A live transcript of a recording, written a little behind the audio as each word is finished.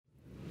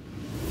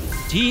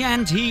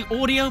TNT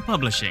Audio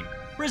Publishing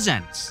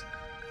presents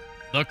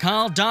The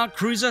Carl Dark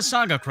Cruiser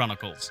Saga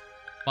Chronicles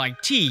by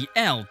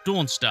T.L.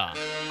 Dawnstar.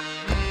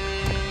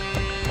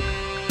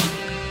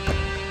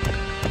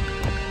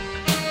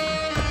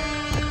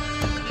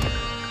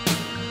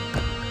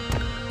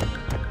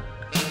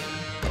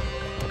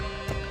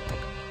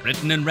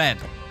 Written and read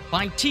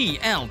by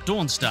T.L.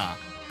 Dawnstar.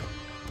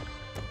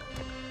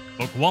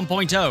 Book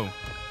 1.0,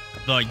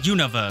 The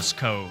Universe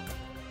Code.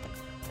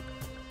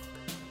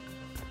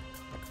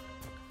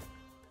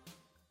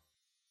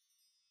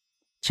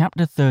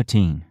 Chapter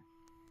 13.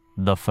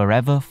 The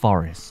Forever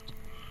Forest.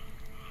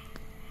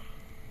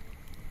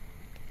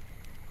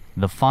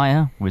 The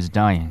fire was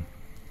dying,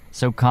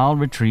 so Carl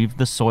retrieved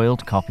the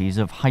soiled copies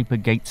of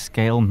Hypergate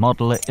Scale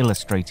Modeler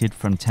Illustrated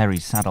from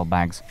Terry's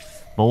saddlebags,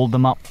 balled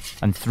them up,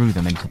 and threw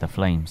them into the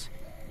flames.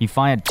 He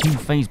fired 2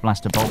 phase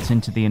blaster bolts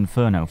into the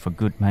inferno for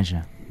good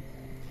measure.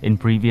 In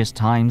previous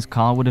times,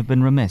 Carl would have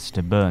been remiss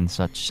to burn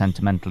such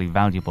sentimentally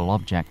valuable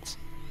objects.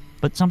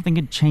 But something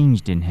had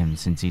changed in him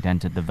since he'd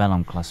entered the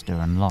Vellum cluster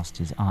and lost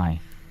his eye.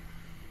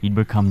 He'd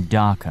become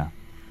darker,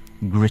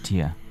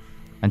 grittier,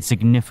 and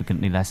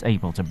significantly less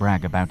able to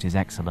brag about his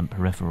excellent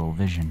peripheral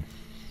vision.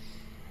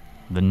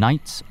 The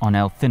nights on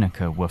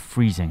Elthinica were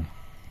freezing,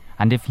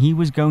 and if he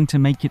was going to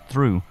make it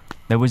through,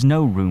 there was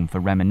no room for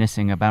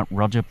reminiscing about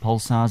Roger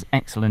Pulsar's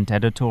excellent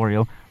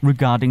editorial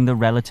regarding the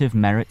relative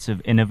merits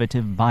of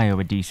innovative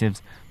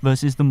bioadhesives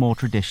versus the more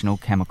traditional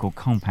chemical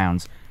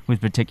compounds, with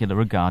particular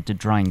regard to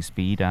drying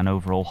speed and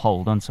overall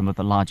hold on some of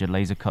the larger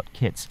laser-cut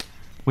kits,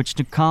 which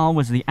to Carl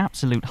was the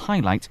absolute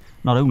highlight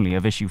not only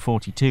of issue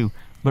 42,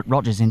 but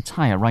Roger's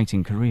entire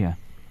writing career.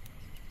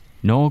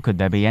 Nor could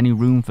there be any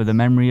room for the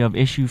memory of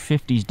issue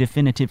 50's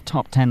definitive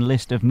top 10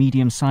 list of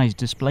medium-sized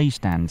display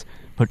stands,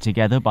 put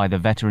together by the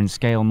veteran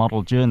scale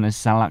model journalist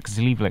Salak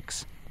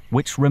Zlivliks,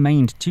 which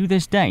remained to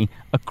this day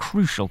a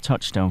crucial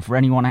touchstone for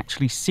anyone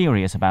actually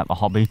serious about the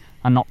hobby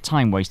and not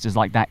time-wasters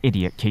like that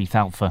idiot Keith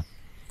Alpha.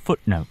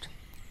 Footnote: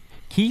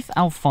 Keith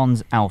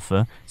Alphonse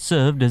Alpha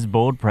served as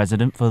board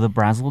president for the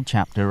Brazil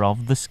chapter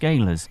of The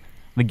Scalers,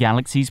 the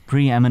galaxy's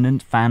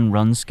preeminent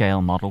fan-run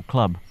scale model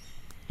club.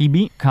 He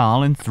beat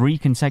Carl in 3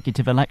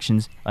 consecutive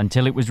elections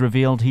until it was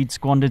revealed he'd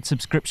squandered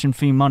subscription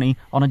fee money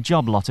on a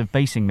job lot of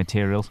basing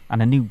materials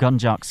and a new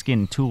Gunjark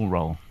skin tool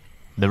roll.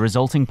 The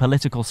resulting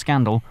political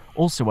scandal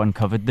also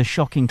uncovered the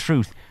shocking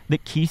truth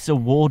that Keith's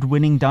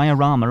award-winning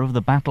diorama of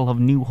the Battle of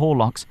New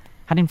Horlocks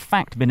had in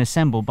fact been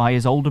assembled by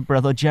his older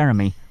brother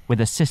Jeremy, with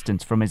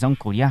assistance from his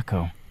uncle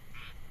Yakko.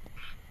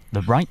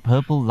 The bright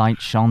purple light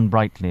shone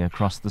brightly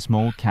across the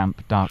small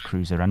camp Dark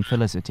Cruiser and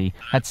Felicity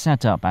had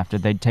set up after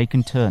they'd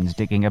taken turns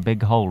digging a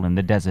big hole in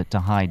the desert to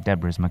hide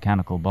Deborah's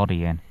mechanical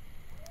body in.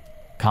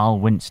 Carl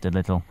winced a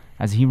little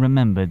as he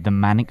remembered the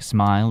manic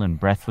smile and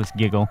breathless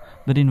giggle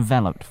that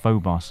enveloped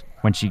Phobos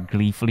when she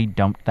gleefully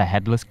dumped the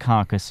headless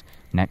carcass,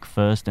 neck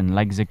first and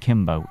legs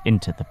akimbo,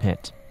 into the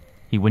pit.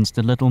 He winced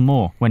a little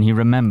more when he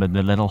remembered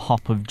the little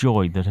hop of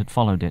joy that had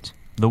followed it.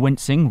 The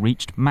wincing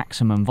reached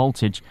maximum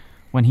voltage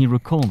when he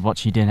recalled what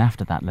she did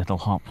after that little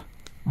hop.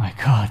 My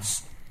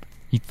gods,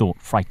 he thought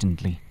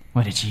frightenedly.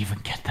 Where did she even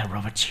get that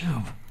rubber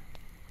tube?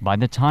 By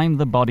the time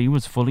the body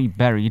was fully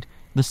buried,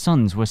 the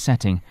suns were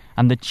setting,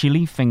 and the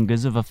chilly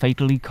fingers of a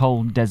fatally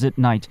cold desert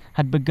night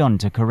had begun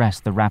to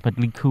caress the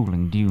rapidly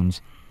cooling dunes.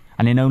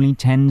 And in only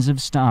tens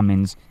of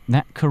star-mins,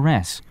 that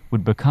caress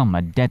would become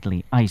a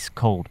deadly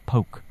ice-cold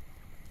poke.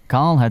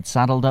 Carl had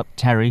saddled up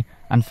Terry,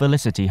 and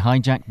Felicity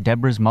hijacked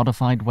Deborah's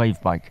modified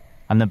wave bike,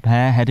 and the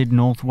pair headed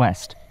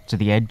northwest to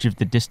the edge of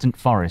the distant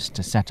forest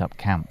to set up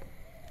camp.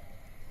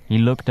 He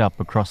looked up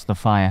across the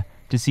fire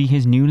to see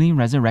his newly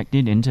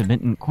resurrected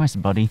intermittent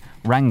quest buddy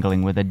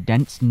wrangling with a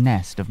dense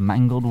nest of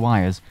mangled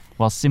wires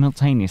while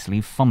simultaneously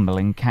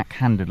fumbling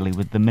cack-handedly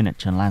with the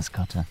miniature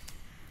lascutter.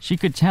 She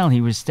could tell he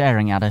was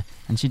staring at her,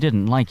 and she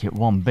didn't like it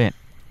one bit,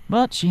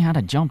 but she had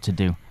a job to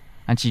do,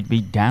 and she'd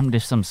be damned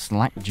if some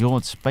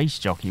slack-jawed space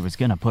jockey was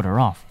going to put her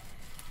off.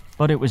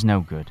 But it was no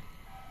good.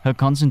 Her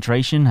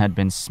concentration had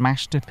been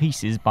smashed to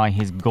pieces by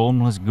his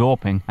gormless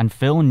gawping, and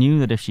Phil knew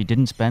that if she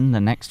didn't spend the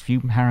next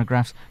few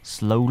paragraphs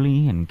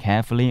slowly and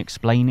carefully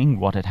explaining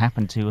what had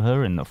happened to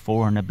her in the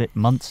 4 and a bit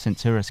months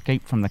since her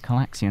escape from the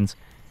Calaxians,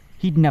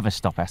 he'd never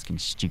stop asking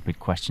stupid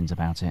questions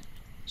about it.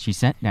 She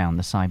set down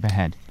the cyber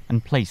head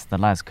and placed the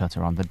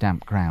lascutter on the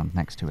damp ground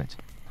next to it.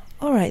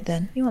 All right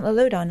then, you want the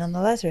lowdown on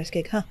the Lazarus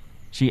gig, huh?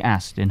 She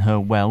asked in her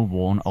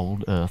well-worn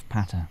old Earth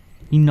patter.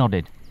 He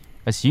nodded,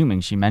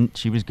 assuming she meant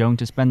she was going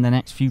to spend the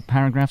next few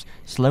paragraphs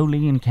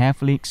slowly and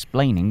carefully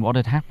explaining what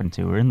had happened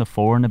to her in the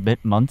 4 and a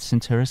bit months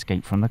since her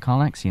escape from the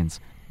Calaxians.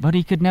 But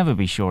he could never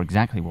be sure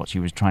exactly what she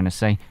was trying to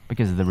say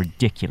because of the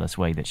ridiculous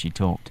way that she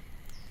talked.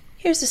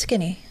 Here's the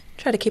skinny.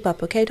 Try to keep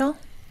up, okay, doll?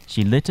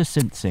 She lit a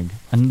synth-sig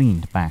and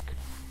leaned back,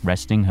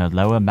 resting her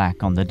lower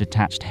back on the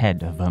detached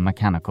head of her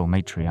mechanical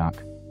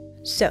matriarch.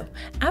 So,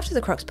 after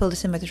the Crocs pulled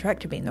us in with the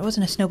tractor beam, there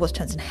wasn't a snowball's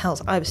chance in hell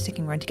I was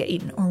sticking around to get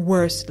eaten, or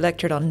worse,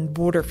 lectured on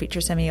border feature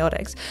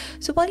semiotics.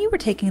 So while you were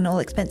taking an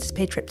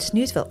all-expenses-paid trip to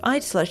Snoozeville, I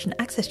dislodged an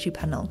access tube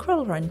panel and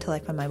crawled around until I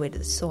found my way to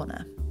the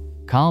sauna.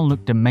 Carl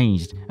looked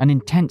amazed and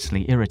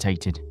intensely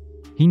irritated.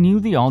 He knew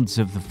the odds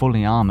of the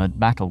fully armoured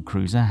battle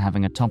cruiser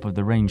having a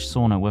top-of-the-range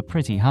sauna were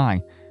pretty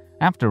high.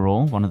 After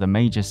all, one of the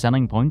major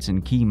selling points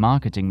and key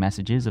marketing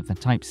messages of the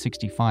Type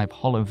 65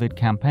 holovid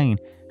campaign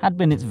had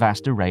been its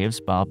vast array of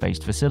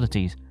spa-based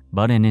facilities,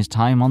 but in his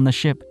time on the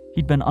ship,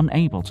 he'd been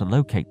unable to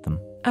locate them.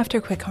 After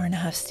a quick hour and a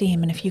half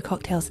steam and a few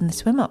cocktails in the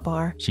swim-up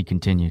bar, she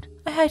continued,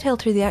 I hightailed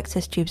through the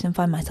access tubes and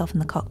found myself in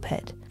the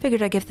cockpit.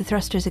 Figured I'd give the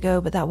thrusters a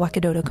go, but that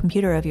wackadoodle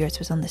computer of yours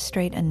was on the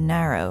straight and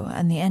narrow,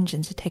 and the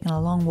engines had taken a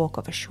long walk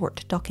off a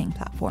short docking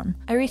platform.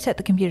 I reset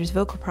the computer's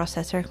vocal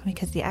processor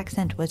because the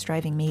accent was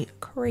driving me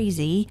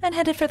crazy, and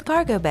headed for the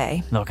cargo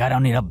bay. Look, I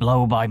don't need a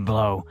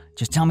blow-by-blow.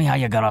 Just tell me how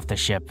you got off the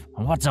ship,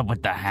 and what's up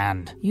with the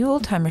hand. You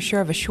old-timers sure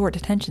have a short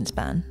attention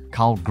span.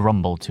 Carl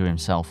grumbled to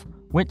himself,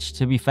 which,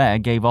 to be fair,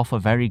 gave off a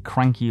very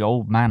cranky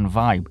old man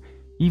vibe,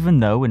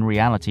 even though, in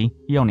reality,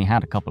 he only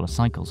had a couple of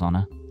cycles on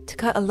her. To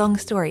cut a long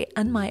story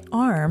and my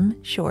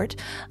arm short,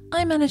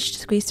 I managed to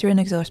squeeze through an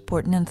exhaust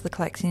port and into the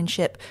Calaxian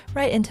ship,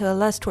 right into a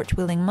las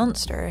torch-wielding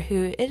monster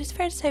who, it is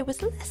fair to say,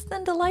 was less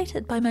than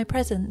delighted by my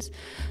presence.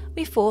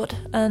 We fought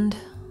and,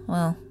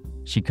 well...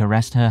 She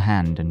caressed her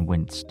hand and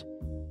winced.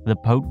 The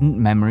potent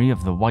memory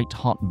of the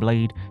white-hot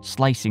blade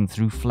slicing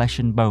through flesh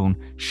and bone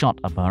shot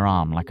up her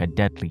arm like a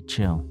deadly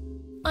chill.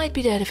 I'd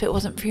be dead if it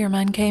wasn't for your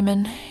man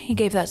Cayman. He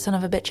gave that son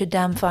of a bitch a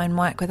damn fine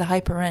whack with a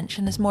hyper wrench,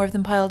 and as more of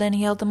them piled in,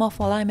 he held them off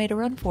while I made a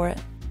run for it.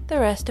 The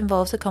rest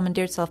involves a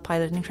commandeered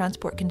self-piloting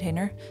transport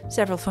container,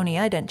 several phony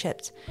ident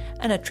chips,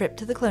 and a trip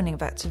to the cloning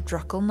vats of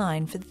Druckle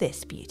 9 for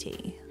this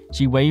beauty.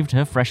 She waved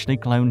her freshly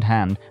cloned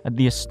hand at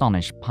the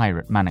astonished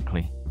pirate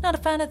manically. Not a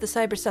fan of the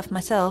cyber stuff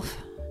myself.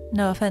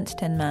 No offense,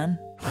 Tin Man.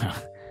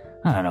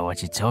 I don't know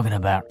what you're talking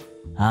about.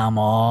 I'm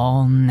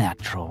all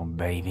natural,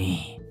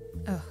 baby.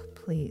 Oh,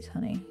 please,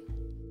 honey.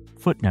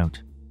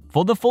 Footnote.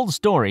 For the full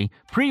story,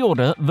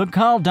 pre-order The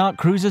Carl Dark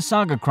Cruiser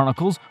Saga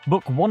Chronicles,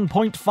 Book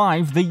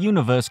 1.5, The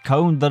Universe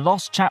Code, The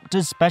Lost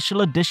Chapters Special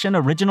Edition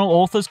Original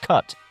Author's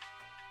Cut.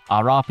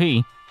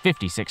 RRP,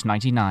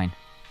 $56.99.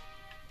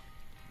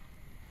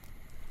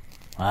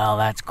 Well,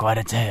 that's quite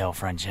a tale,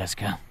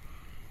 Francesca.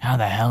 How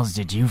the hells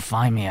did you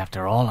find me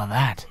after all of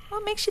that?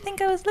 What makes you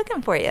think I was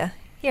looking for you?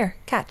 Here,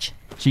 catch.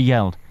 She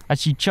yelled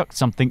as she chucked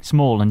something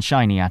small and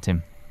shiny at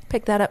him.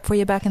 Pick that up for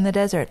you back in the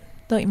desert.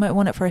 Thought you might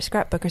want it for a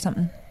scrapbook or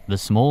something. The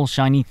small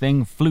shiny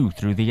thing flew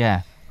through the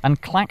air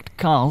and clacked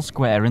Carl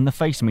square in the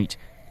face meat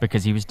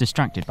because he was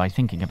distracted by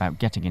thinking about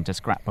getting into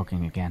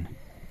scrapbooking again.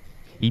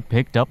 He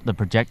picked up the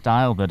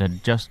projectile that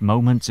had just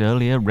moments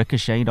earlier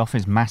ricocheted off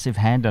his massive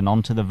head and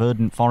onto the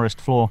verdant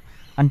forest floor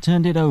and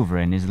turned it over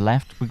in his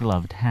left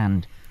begloved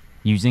hand,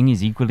 using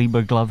his equally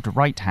begloved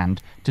right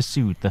hand to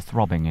soothe the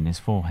throbbing in his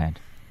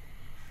forehead.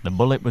 The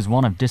bullet was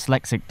one of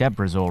dyslexic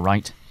Deborah's, all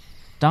right.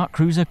 Dark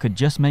Cruiser could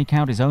just make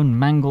out his own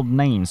mangled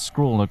name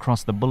scrawled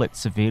across the bullet's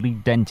severely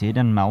dented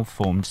and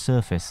malformed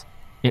surface.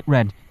 It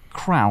read,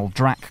 Kral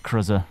Drak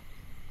Cruiser.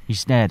 He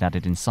stared at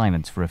it in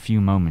silence for a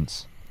few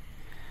moments.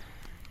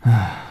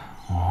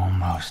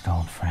 Almost,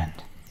 old friend.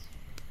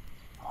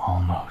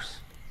 Almost.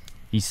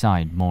 He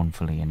sighed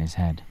mournfully in his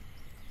head.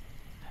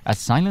 As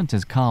silent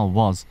as Carl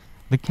was,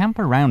 the camp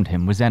around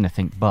him was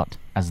anything but,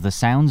 as the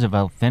sounds of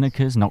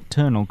Elthinica's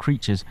nocturnal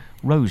creatures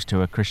rose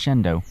to a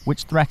crescendo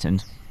which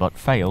threatened, but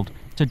failed,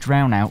 to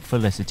drown out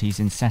Felicity's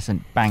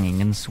incessant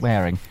banging and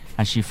swearing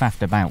as she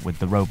faffed about with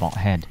the robot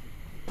head.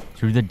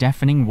 Through the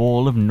deafening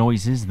wall of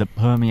noises that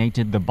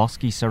permeated the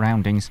bosky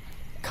surroundings,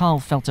 Carl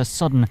felt a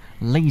sudden,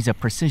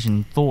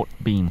 laser-precision thought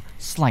beam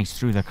slice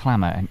through the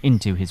clamour and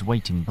into his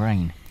waiting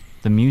brain.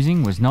 The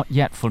musing was not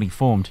yet fully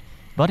formed,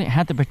 but it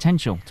had the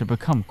potential to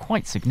become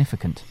quite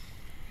significant.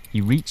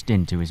 He reached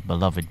into his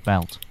beloved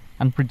belt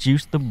and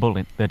produced the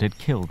bullet that had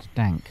killed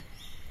Dank.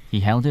 He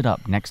held it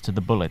up next to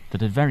the bullet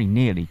that had very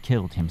nearly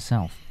killed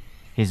himself.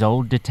 His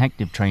old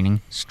detective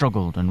training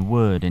struggled and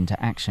whirred into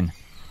action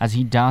as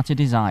he darted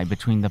his eye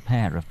between the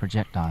pair of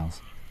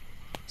projectiles.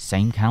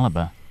 Same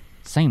caliber,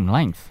 same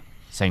length,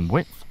 same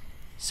width,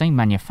 same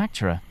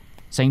manufacturer,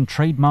 same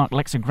trademark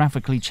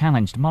lexicographically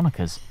challenged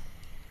monikers.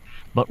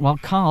 But while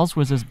Carl's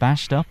was as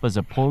bashed up as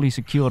a poorly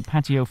secured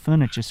patio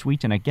furniture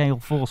suite in a gale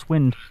force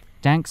wind,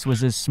 Dank's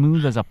was as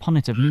smooth as a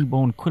punnet of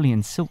newborn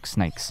Quillian silk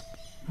snakes.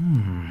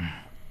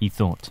 He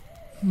thought.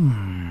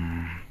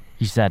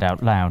 He said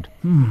out loud.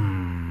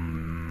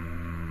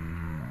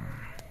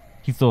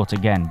 He thought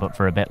again, but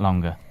for a bit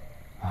longer.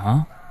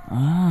 Huh?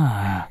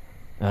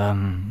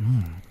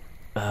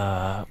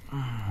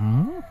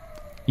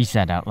 He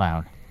said out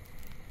loud.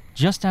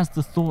 Just as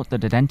the thought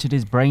that had entered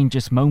his brain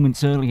just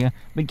moments earlier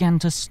began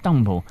to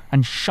stumble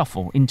and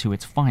shuffle into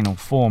its final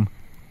form,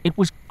 it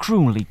was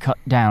cruelly cut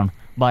down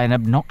by an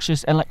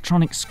obnoxious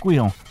electronic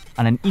squeal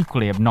and an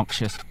equally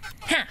obnoxious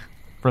 "Ha!"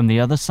 from the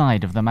other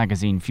side of the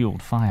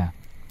magazine-fueled fire.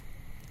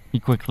 He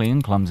quickly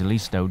and clumsily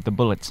stowed the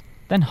bullets,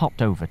 then hopped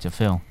over to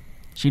Phil.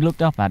 She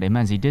looked up at him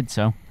as he did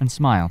so and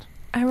smiled.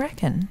 I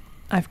reckon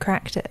I've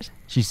cracked it,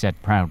 she said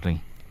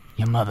proudly.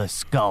 Your mother's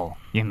skull,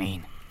 you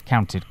mean?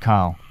 Counted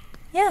Carl.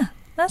 Yeah,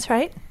 that's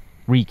right,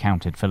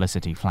 recounted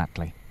Felicity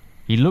flatly.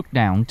 He looked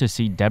down to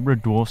see Deborah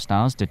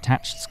Dwarfstar's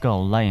detached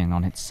skull laying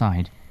on its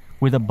side,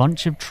 with a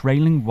bunch of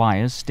trailing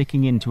wires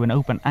sticking into an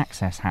open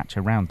access hatch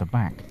around the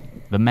back.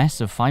 The mess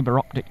of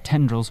fiber-optic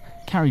tendrils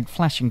carried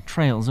flashing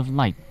trails of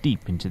light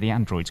deep into the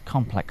android's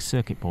complex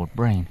circuit board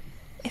brain.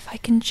 If I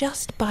can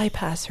just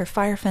bypass her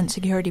fire fence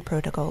security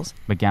protocols,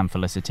 began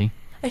Felicity,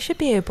 I should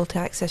be able to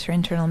access her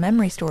internal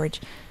memory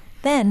storage.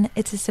 Then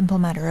it's a simple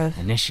matter of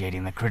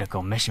initiating the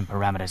critical mission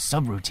parameters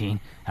subroutine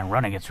and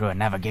running it through a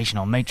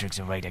navigational matrix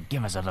array to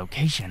give us a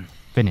location.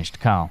 Finished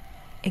Carl.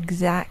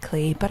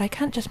 Exactly, but I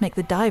can't just make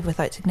the dive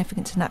without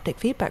significant synaptic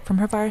feedback from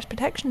her virus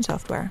protection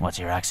software. What's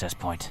your access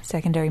point?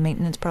 Secondary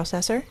maintenance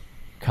processor.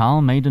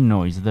 Carl made a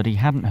noise that he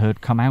hadn't heard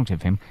come out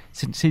of him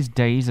since his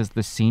days as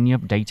the senior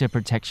data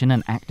protection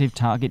and active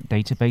target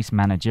database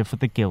manager for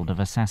the Guild of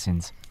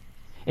Assassins.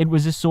 It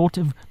was a sort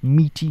of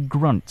meaty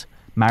grunt,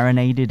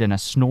 marinated in a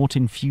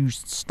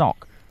snort-infused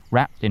stock,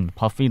 wrapped in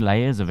puffy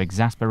layers of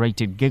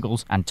exasperated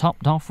giggles and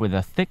topped off with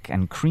a thick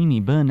and creamy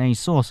béarnaise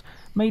sauce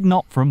made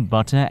not from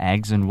butter,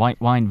 eggs and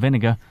white wine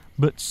vinegar,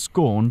 but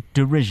scorn,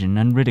 derision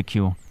and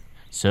ridicule,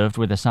 served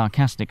with a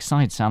sarcastic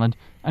side salad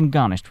and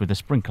garnished with a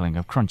sprinkling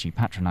of crunchy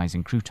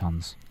patronizing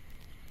croutons.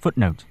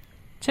 Footnote: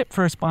 tip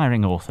for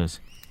aspiring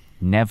authors: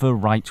 never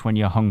write when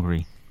you're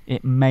hungry.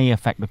 It may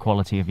affect the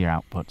quality of your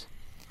output.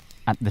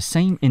 At the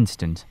same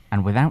instant,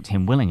 and without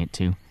him willing it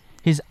to,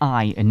 his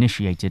eye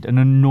initiated an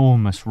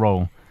enormous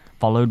roll,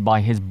 followed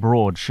by his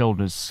broad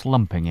shoulders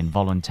slumping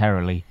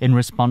involuntarily in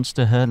response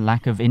to her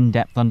lack of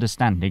in-depth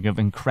understanding of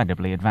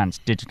incredibly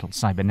advanced digital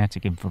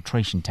cybernetic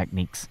infiltration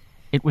techniques.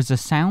 It was a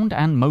sound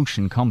and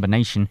motion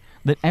combination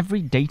that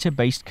every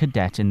data-based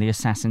cadet in the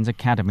Assassin's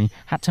Academy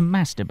had to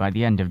master by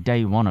the end of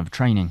day one of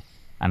training,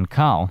 and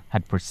Carl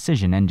had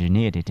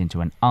precision-engineered it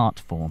into an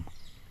art form.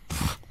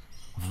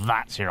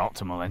 That's your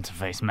optimal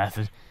interface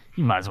method.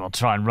 You might as well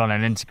try and run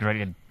an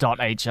integrated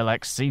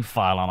 .hlxc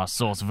file on a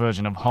source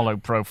version of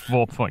HoloPro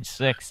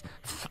 4.6.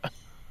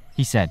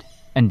 He said,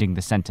 ending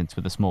the sentence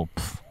with a small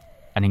pff.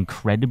 An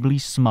incredibly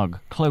smug,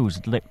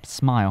 closed-lipped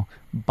smile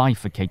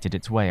bifurcated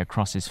its way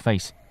across his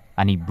face,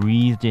 and he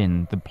breathed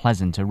in the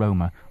pleasant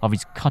aroma of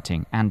his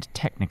cutting and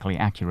technically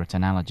accurate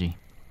analogy.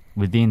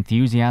 With the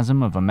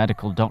enthusiasm of a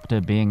medical doctor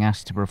being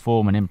asked to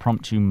perform an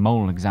impromptu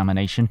mole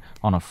examination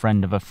on a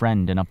friend of a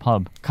friend in a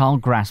pub, Carl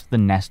grasped the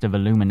nest of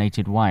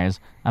illuminated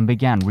wires and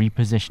began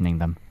repositioning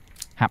them,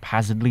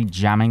 haphazardly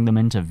jamming them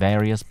into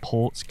various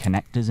ports,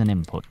 connectors and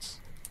inputs.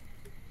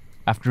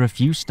 After a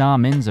few star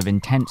mins of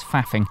intense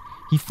faffing,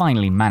 he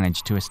finally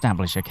managed to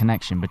establish a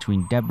connection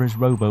between Deborah's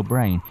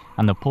robo-brain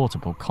and the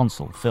portable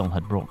console Phil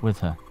had brought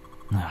with her.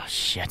 Oh,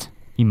 shit,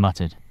 he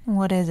muttered.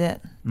 What is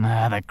it?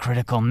 The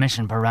critical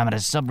mission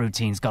parameters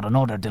subroutine's got an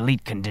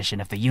auto-delete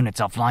condition if the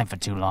unit's offline for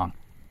too long.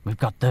 We've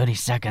got 30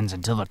 seconds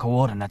until the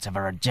coordinates of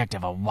our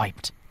objective are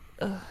wiped.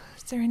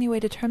 Is there any way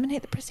to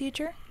terminate the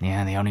procedure?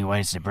 Yeah, the only way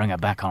is to bring her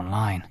back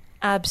online.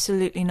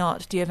 Absolutely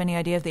not. Do you have any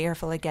idea of the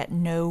airflow I get?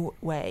 No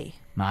way.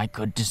 I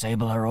could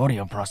disable her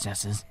audio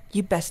processors.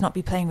 You best not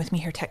be playing with me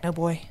here, Techno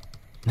Boy.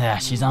 Yeah,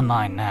 she's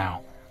online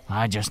now.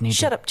 I just need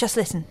Shut up, just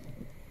listen.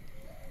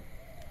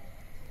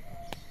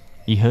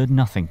 He heard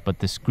nothing but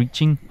the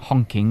screeching,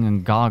 honking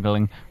and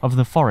gargling of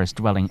the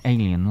forest-dwelling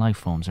alien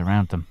lifeforms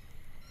around them.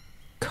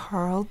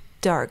 Carl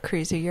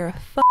Darkcruiser, you're a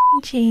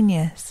f***ing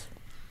genius,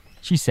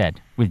 she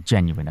said with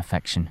genuine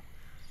affection.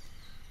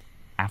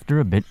 After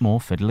a bit more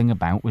fiddling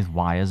about with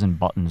wires and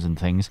buttons and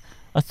things,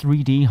 a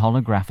 3D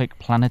holographic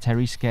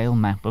planetary-scale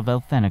map of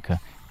Elthenica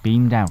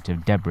beamed out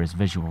of Deborah's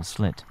visual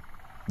slit.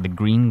 The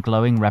green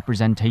glowing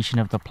representation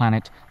of the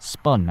planet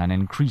spun and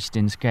increased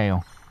in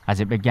scale as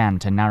it began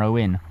to narrow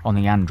in on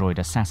the android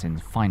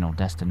assassin's final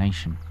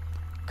destination.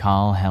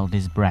 Carl held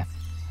his breath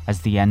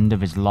as the end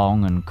of his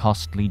long and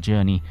costly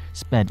journey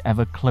sped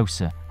ever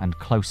closer and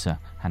closer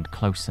and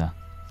closer.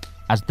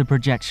 As the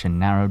projection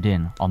narrowed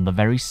in on the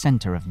very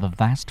center of the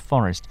vast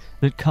forest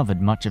that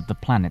covered much of the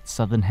planet's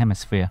southern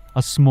hemisphere,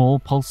 a small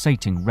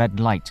pulsating red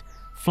light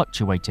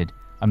fluctuated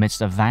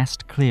amidst a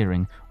vast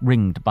clearing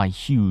ringed by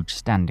huge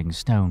standing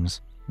stones.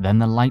 Then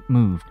the light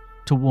moved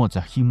towards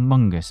a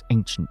humongous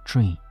ancient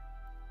tree.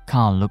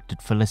 Carl looked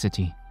at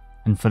Felicity,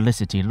 and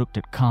Felicity looked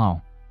at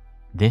Carl.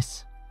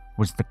 This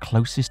was the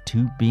closest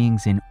two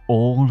beings in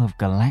all of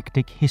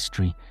galactic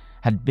history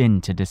had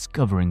been to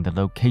discovering the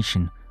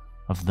location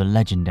of the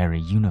legendary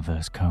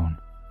universe cone.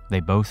 They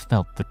both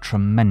felt the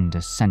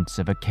tremendous sense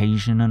of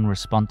occasion and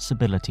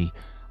responsibility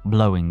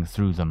blowing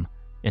through them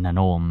in an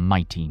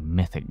almighty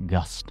mythic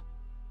gust.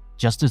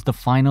 Just as the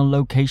final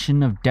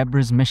location of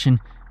Deborah's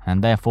mission,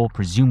 and therefore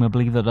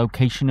presumably the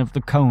location of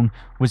the cone,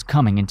 was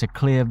coming into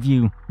clear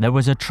view, there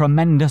was a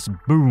tremendous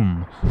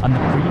boom, and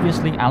the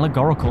previously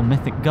allegorical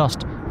mythic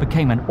gust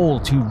became an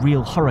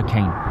all-too-real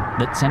hurricane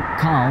that sent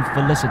Carl,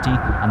 Felicity,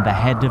 and the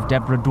head of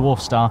Deborah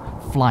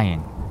Dwarfstar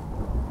flying.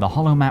 The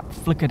holomap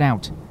flickered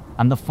out,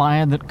 and the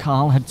fire that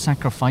Carl had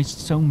sacrificed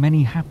so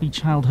many happy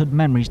childhood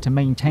memories to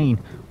maintain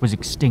was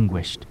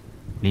extinguished,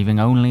 leaving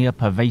only a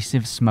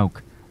pervasive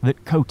smoke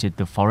that coated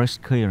the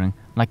forest clearing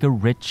like a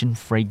rich and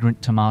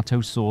fragrant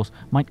tomato sauce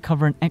might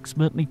cover an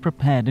expertly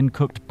prepared and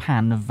cooked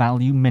pan of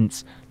value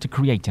mince to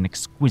create an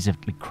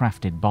exquisitely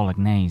crafted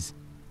bolognese.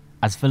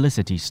 As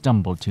Felicity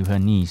stumbled to her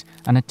knees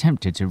and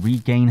attempted to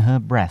regain her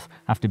breath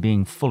after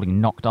being fully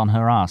knocked on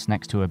her ass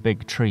next to a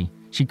big tree,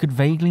 she could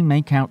vaguely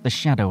make out the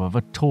shadow of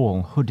a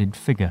tall, hooded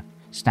figure,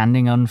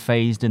 standing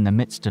unfazed in the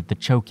midst of the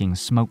choking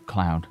smoke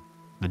cloud.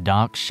 The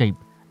dark shape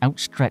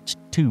outstretched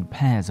 2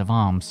 pairs of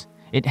arms.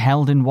 It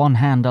held in one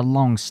hand a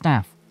long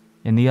staff,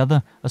 in the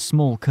other a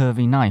small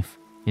curvy knife,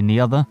 in the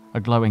other a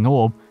glowing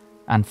orb,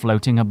 and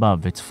floating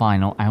above its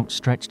final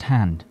outstretched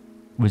hand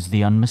was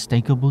the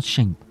unmistakable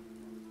shape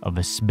of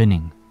a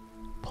spinning,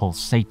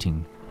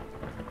 pulsating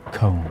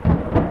cone.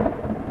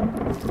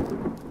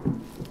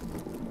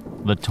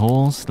 The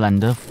tall,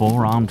 slender,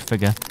 4-armed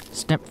figure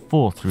stepped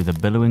forth through the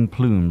billowing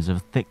plumes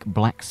of thick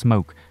black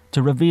smoke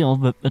to reveal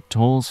that the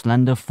tall,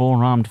 slender,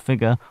 4-armed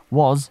figure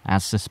was,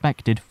 as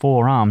suspected,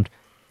 4-armed,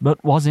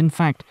 but was in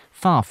fact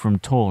far from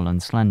tall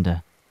and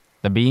slender.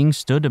 The being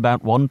stood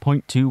about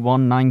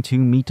 1.2192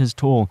 meters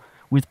tall,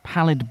 with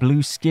pallid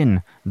blue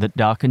skin that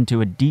darkened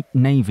to a deep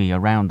navy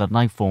around the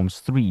lifeform's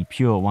 3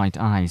 pure white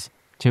eyes,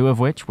 2 of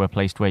which were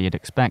placed where you'd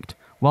expect,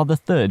 while the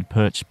third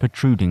perched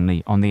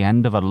protrudingly on the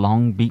end of a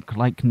long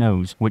beak-like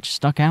nose which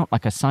stuck out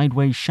like a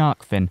sideways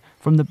shark fin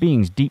from the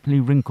being's deeply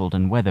wrinkled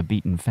and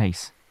weather-beaten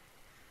face.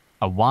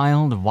 A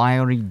wild,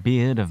 wiry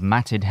beard of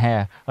matted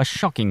hair, a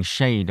shocking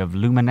shade of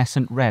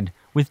luminescent red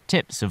with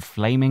tips of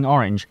flaming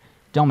orange,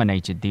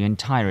 dominated the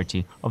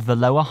entirety of the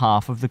lower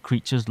half of the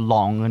creature's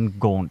long and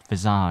gaunt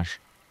visage.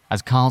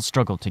 As Carl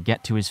struggled to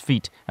get to his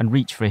feet and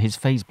reach for his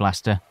phase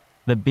blaster,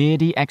 the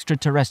beardy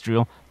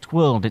extraterrestrial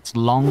twirled its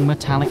long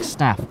metallic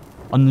staff,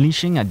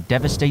 unleashing a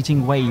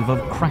devastating wave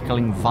of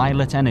crackling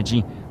violet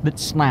energy that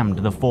slammed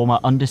the former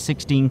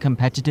under-16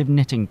 competitive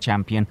knitting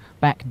champion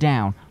back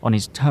down on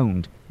his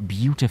toned,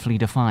 beautifully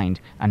defined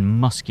and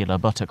muscular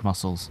buttock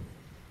muscles.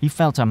 He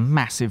felt a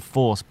massive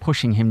force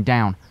pushing him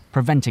down,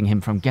 preventing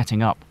him from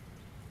getting up.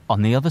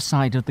 On the other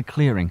side of the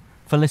clearing,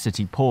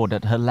 Felicity pawed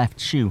at her left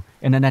shoe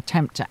in an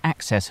attempt to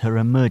access her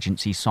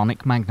emergency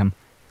sonic magnum,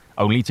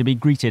 only to be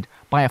greeted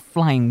by a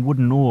flying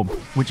wooden orb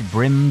which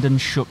brimmed and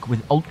shook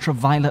with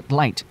ultraviolet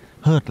light,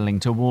 hurtling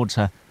towards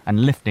her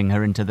and lifting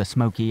her into the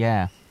smoky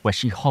air, where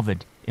she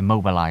hovered,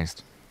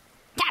 immobilized.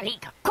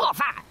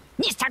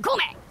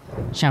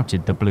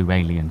 Shouted the blue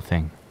alien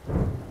thing.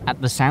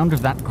 At the sound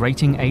of that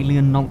grating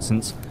alien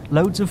nonsense,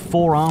 loads of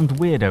 4-armed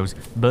weirdos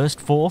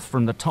burst forth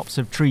from the tops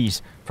of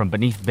trees, from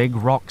beneath big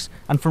rocks,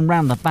 and from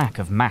round the back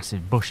of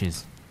massive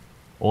bushes.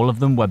 All of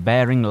them were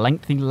bearing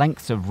lengthy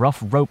lengths of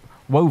rough rope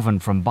woven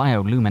from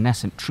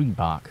bioluminescent tree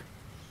bark.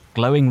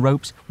 Glowing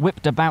ropes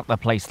whipped about the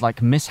place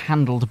like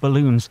mishandled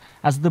balloons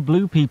as the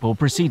blue people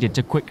proceeded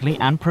to quickly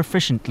and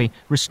proficiently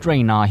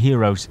restrain our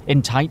heroes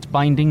in tight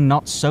binding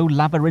knots so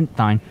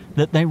labyrinthine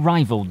that they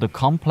rivaled the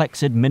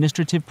complex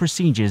administrative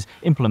procedures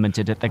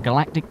implemented at the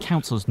Galactic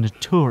Council's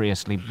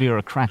notoriously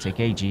bureaucratic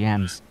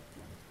AGMs.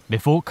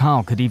 Before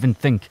Carl could even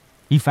think,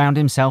 he found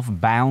himself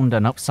bound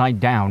and upside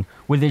down,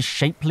 with his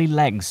shapely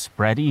legs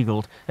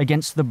spread-eagled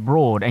against the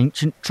broad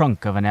ancient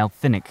trunk of an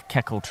elthinic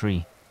keckle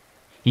tree.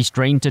 He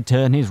strained to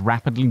turn his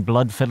rapidly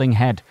blood-filling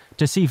head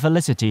to see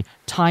Felicity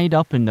tied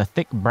up in the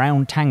thick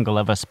brown tangle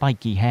of a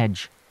spiky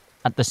hedge.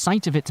 At the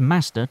sight of its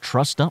master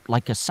trussed up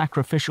like a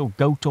sacrificial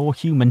goat or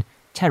human,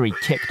 Terry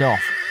kicked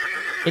off.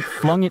 It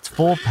flung its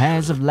 4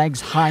 pairs of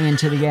legs high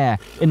into the air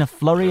in a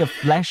flurry of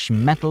flesh,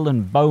 metal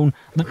and bone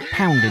that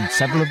pounded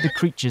several of the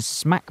creatures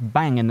smack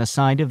bang in the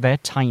side of their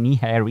tiny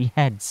hairy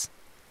heads.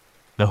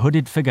 The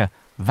hooded figure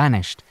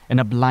vanished in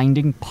a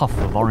blinding puff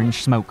of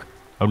orange smoke,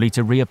 only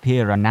to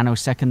reappear a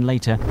nanosecond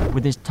later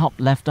with his top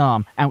left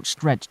arm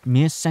outstretched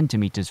mere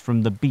centimeters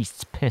from the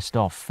beast's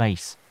pissed-off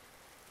face.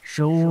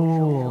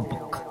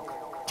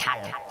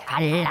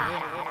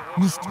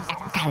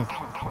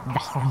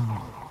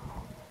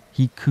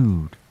 He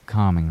cooed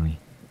calmingly,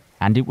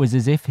 and it was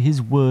as if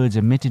his words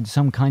emitted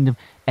some kind of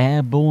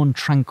airborne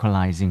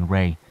tranquilizing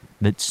ray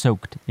that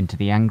soaked into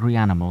the angry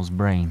animal's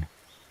brain.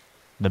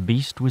 The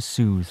beast was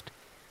soothed,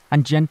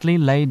 and gently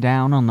lay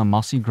down on the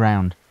mossy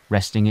ground,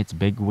 resting its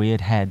big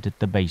weird head at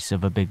the base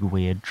of a big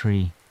weird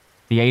tree.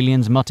 The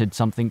aliens muttered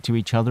something to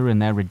each other in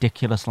their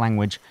ridiculous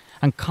language,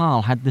 and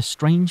Carl had the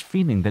strange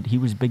feeling that he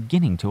was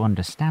beginning to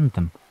understand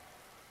them.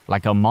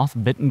 Like a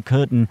moth-bitten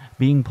curtain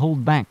being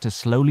pulled back to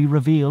slowly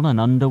reveal an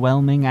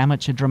underwhelming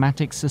amateur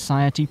dramatic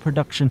society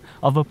production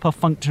of a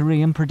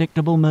perfunctory and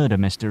predictable murder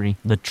mystery,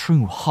 the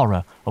true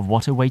horror of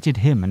what awaited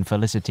him and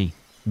Felicity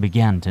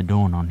began to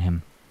dawn on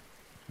him.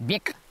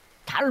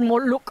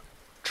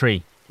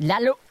 Tree.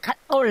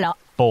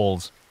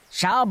 Balls.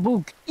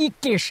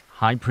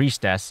 High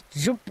priestess.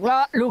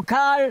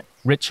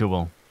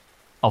 Ritual.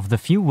 Of the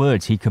few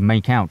words he could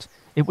make out,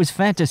 it was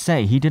fair to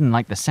say he didn't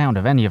like the sound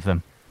of any of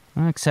them,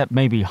 except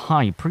maybe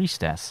high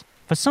priestess.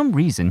 For some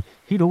reason,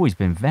 he'd always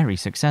been very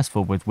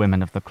successful with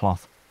women of the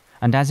cloth,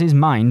 and as his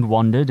mind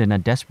wandered in a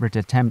desperate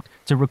attempt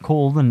to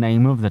recall the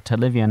name of the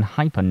Talivian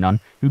hyper-nun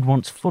who'd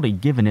once fully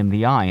given him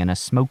the eye in a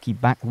smoky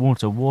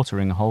backwater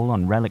watering hole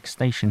on Relic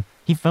Station,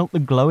 he felt the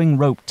glowing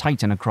rope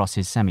tighten across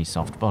his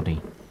semi-soft body.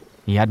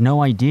 He had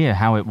no idea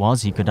how it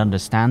was he could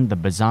understand the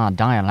bizarre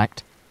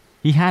dialect.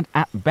 He had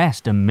at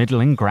best a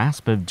middling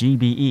grasp of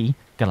GBE,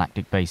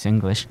 Galactic Base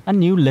English, and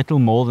knew little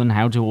more than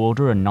how to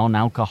order a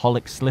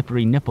non-alcoholic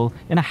slippery nipple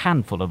in a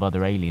handful of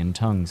other alien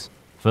tongues.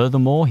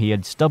 Furthermore, he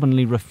had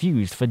stubbornly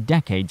refused for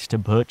decades to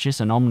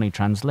purchase an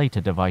Omni-translator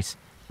device,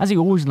 as he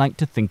always liked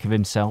to think of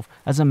himself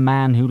as a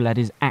man who let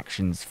his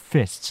actions,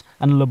 fists,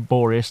 and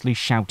laboriously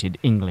shouted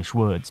English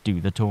words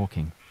do the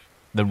talking.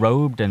 The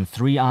robed and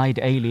three-eyed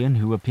alien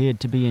who appeared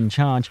to be in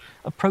charge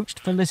approached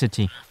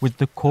Felicity with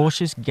the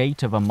cautious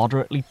gait of a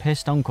moderately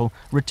pissed uncle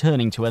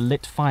returning to a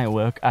lit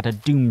firework at a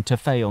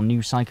doomed-to-fail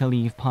New Cycle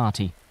Eve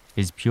party.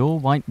 His pure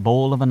white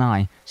ball of an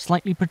eye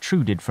slightly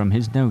protruded from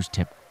his nose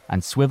tip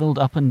and swiveled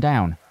up and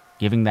down,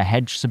 giving the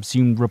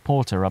hedge-subsumed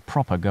reporter a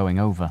proper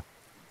going-over.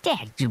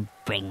 "Dared you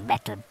bring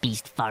Metal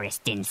Beast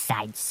Forest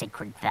inside,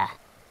 Sacred the?"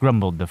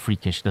 grumbled the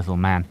freakish little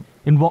man,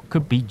 in what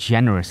could be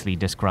generously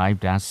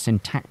described as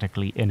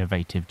syntactically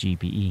innovative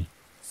GBE.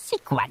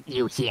 "Seek what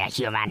you hear,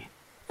 human."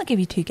 I'll give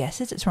you 2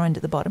 guesses. It's round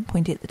at the bottom,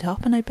 pointy at the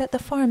top, and I bet the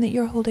farm that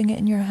you're holding it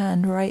in your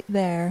hand right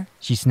there.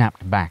 She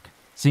snapped back,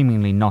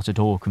 seemingly not at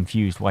all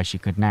confused why she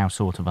could now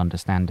sort of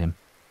understand him.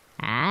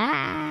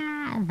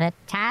 The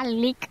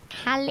Talik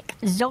Halik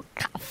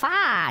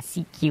Zokfa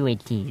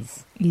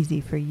securities.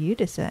 Easy for you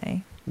to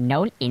say.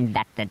 Known in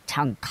that the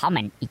tongue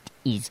common it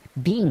is,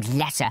 being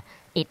lesser,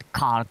 it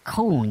called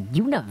cone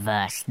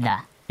universe the.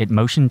 It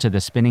motioned to the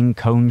spinning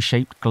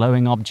cone-shaped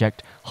glowing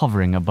object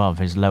hovering above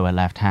his lower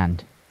left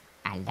hand.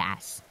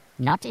 Alas,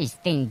 not is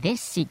thing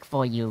this seek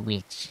for you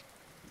which.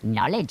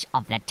 Knowledge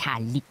of the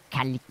Talik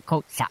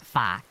Kaliko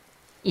Safa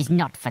is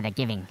not for the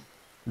giving,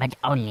 but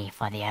only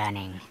for the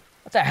earning.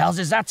 What the hell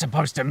is that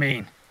supposed to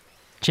mean?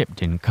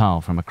 Chipped in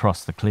Carl from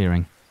across the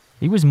clearing.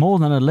 He was more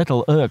than a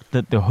little irked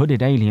that the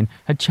hooded alien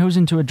had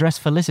chosen to address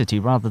Felicity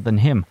rather than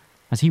him,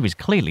 as he was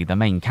clearly the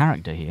main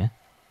character here.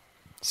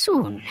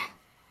 Soon,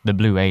 the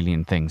blue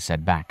alien thing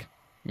said back.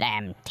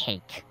 Them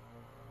take.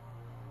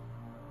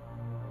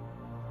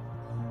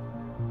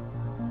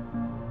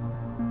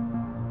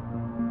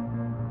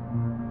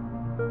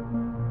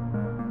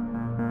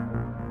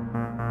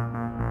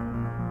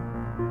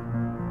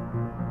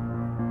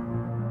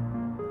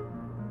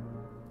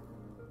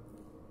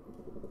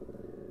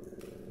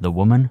 The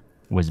woman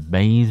was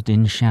bathed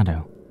in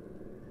shadow.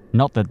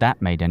 Not that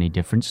that made any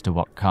difference to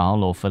what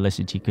Carl or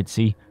Felicity could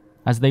see,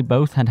 as they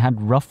both had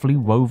had roughly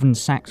woven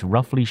sacks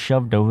roughly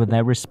shoved over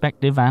their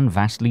respective and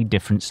vastly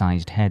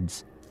different-sized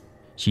heads.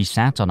 She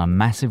sat on a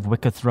massive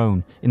wicker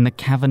throne in the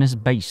cavernous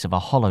base of a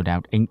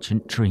hollowed-out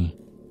ancient tree.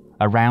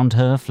 Around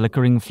her,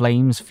 flickering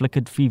flames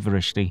flickered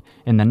feverishly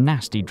in the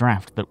nasty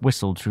draft that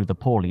whistled through the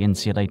poorly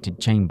insulated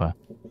chamber.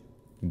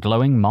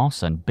 Glowing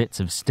moss and bits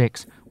of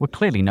sticks were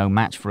clearly no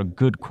match for a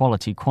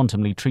good-quality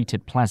quantumly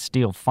treated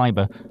plasteel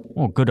fibre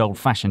or good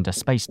old-fashioned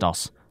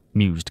asbestos,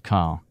 mused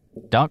Carl.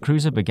 Dark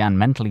Cruiser began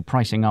mentally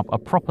pricing up a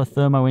proper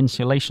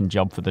thermo-insulation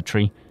job for the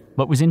tree,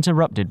 but was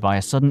interrupted by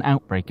a sudden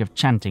outbreak of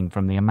chanting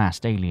from the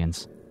amassed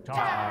aliens.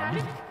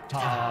 Silence!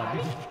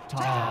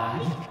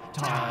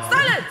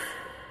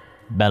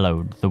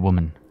 Bellowed the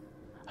woman.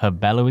 Her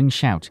bellowing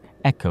shout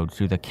echoed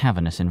through the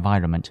cavernous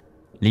environment,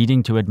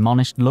 leading to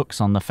admonished looks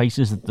on the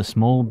faces of the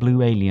small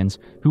blue aliens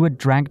who had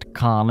dragged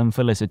Carl and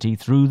Felicity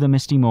through the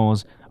misty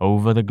moors,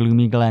 over the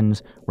gloomy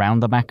glens,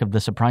 round the back of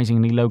the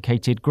surprisingly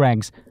located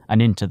Greggs,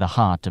 and into the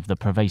heart of the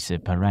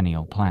pervasive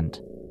perennial plant.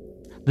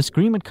 The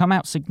scream had come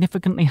out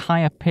significantly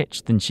higher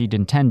pitched than she'd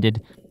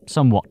intended,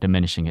 somewhat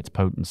diminishing its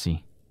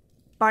potency.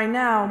 By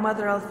now,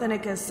 Mother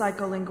Elthinica's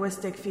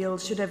psycholinguistic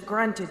field should have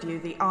granted you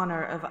the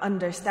honor of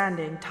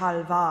understanding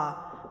Talva,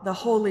 the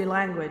holy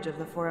language of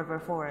the Forever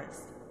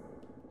Forest.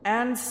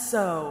 And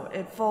so,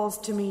 it falls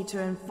to me to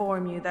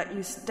inform you that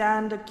you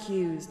stand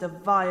accused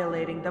of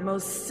violating the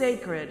most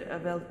sacred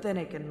of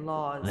Elthinican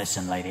laws.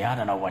 Listen, lady, I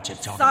don't know what you're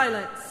talking about.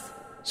 Silence!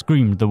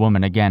 Screamed the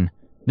woman again,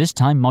 this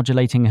time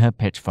modulating her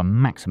pitch for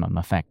maximum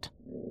effect.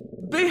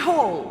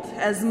 Behold,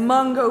 as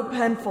Mungo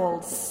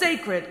Penfold,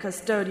 sacred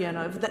custodian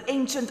of the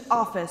ancient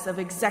office of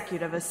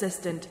executive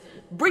assistant,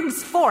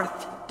 brings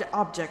forth the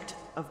object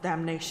of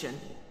damnation.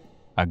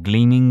 A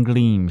gleaming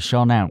gleam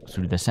shone out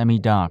through the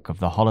semi-dark of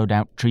the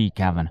hollowed-out tree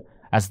cavern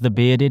as the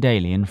bearded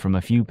alien from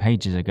a few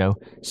pages ago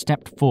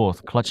stepped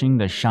forth clutching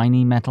the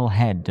shiny metal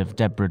head of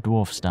Deborah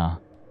Dwarfstar.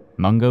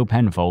 Mungo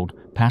Penfold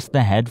passed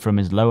the head from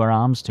his lower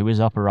arms to his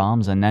upper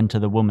arms and then to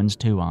the woman's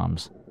 2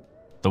 arms.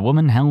 The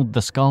woman held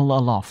the skull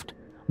aloft,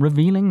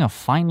 revealing a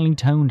finely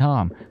toned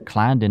arm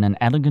clad in an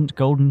elegant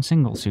golden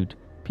singlesuit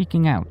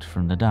peeking out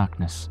from the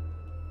darkness.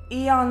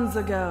 Eons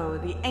ago,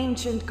 the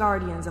ancient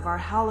guardians of our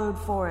hallowed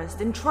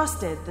forest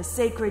entrusted the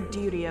sacred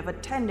duty of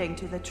attending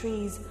to the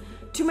trees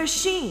to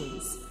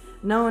machines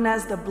known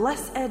as the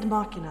Blessed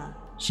Machina.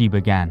 She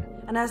began,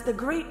 And as the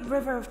great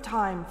river of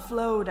time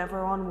flowed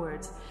ever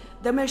onwards,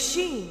 the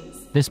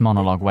machines... This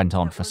monologue went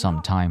on for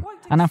some time,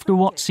 and after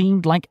what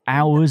seemed like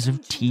hours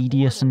of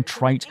tedious and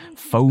trite,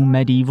 faux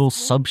medieval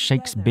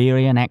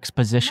sub-Shakespearean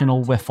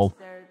expositional whiffle,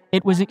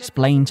 it was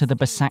explained to the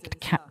besacked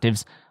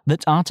captives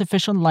that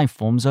artificial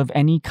lifeforms of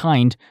any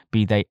kind,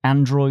 be they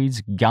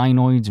androids,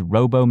 gynoids,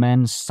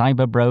 robomen,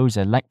 cyberbros,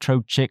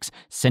 electro-chicks,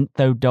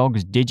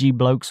 syntho-dogs,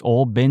 digi-blokes,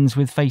 or bins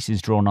with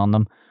faces drawn on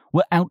them,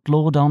 were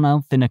outlawed on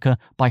Althinica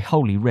by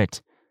Holy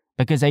Writ,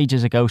 because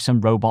ages ago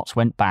some robots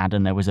went bad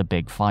and there was a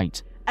big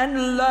fight.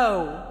 And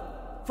lo,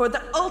 for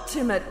the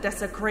ultimate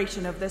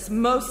desecration of this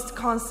most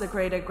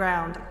consecrated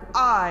ground,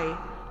 I,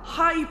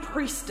 High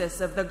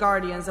Priestess of the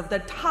Guardians of the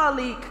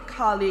Talik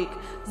Kalik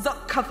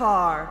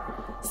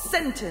Zukkafar,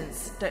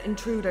 sentence the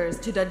intruders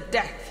to the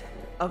death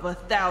of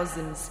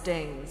 1,000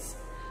 stings.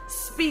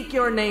 Speak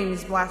your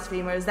names,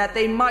 blasphemers, that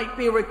they might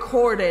be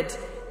recorded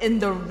in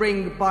the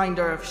ring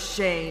binder of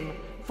shame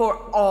for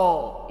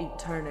all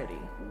eternity.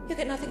 You'll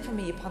get nothing from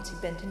me, you Ponzi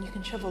bint, and you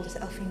can shovel this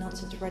elfie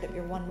nonsense right up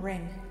your one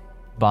ring.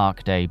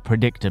 Barked a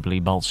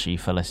predictably bolshy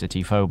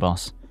Felicity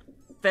Phobos.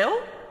 Phil?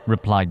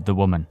 Replied the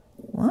woman.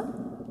 What?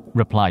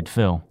 Replied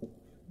Phil.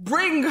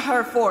 Bring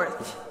her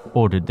forth!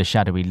 Ordered the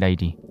shadowy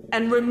lady.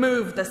 And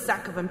remove the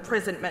sack of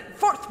imprisonment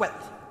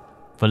forthwith!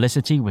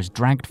 Felicity was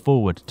dragged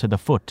forward to the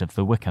foot of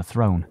the wicker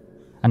throne,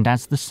 and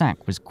as the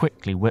sack was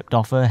quickly whipped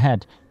off her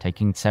head,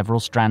 taking several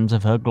strands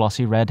of her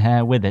glossy red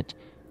hair with it,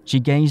 she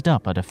gazed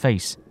up at a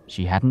face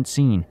she hadn't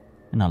seen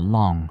in a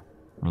long,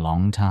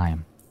 long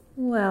time.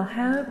 Well,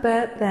 how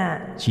about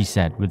that? She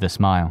said with a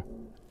smile.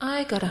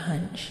 I got a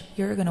hunch.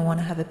 You're going to want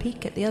to have a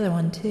peek at the other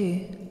one,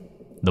 too.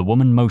 The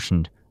woman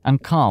motioned,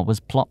 and Carl was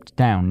plopped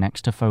down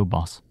next to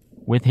Phobos.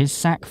 With his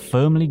sack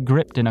firmly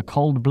gripped in a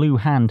cold blue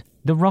hand,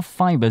 the rough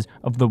fibers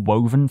of the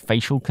woven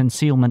facial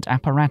concealment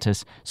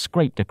apparatus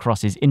scraped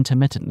across his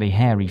intermittently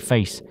hairy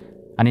face,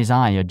 and his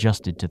eye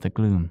adjusted to the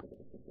gloom.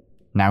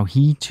 Now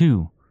he,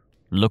 too,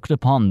 looked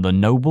upon the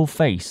noble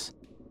face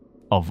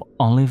of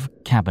Olive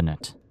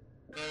Cabinet.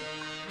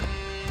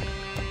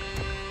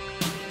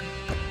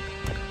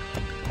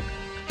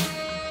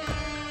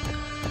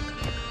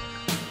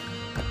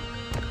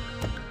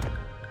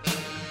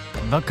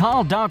 The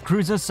Carl Dark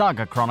Cruiser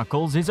Saga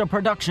Chronicles is a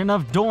production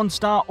of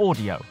Dawnstar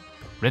Audio,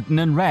 written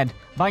and read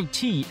by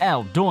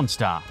T.L.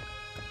 Dawnstar.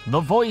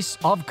 The voice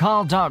of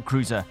Carl Dark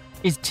Cruiser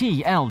is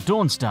T.L.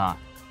 Dawnstar.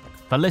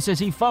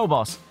 Felicity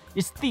Phobos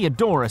is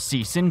Theodora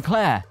C.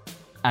 Sinclair,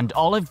 and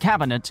Olive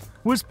Cabinet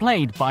was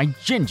played by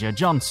Ginger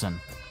Johnson.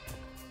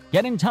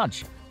 Get in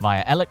touch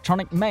via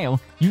electronic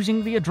mail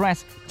using the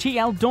address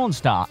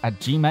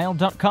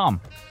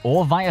tldawnstar@gmail.com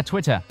or via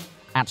Twitter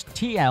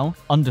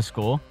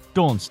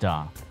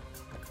 @TL_Dawnstar.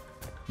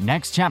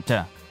 Next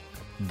chapter,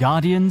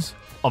 Guardians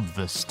of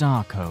the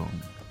Star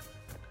Cone.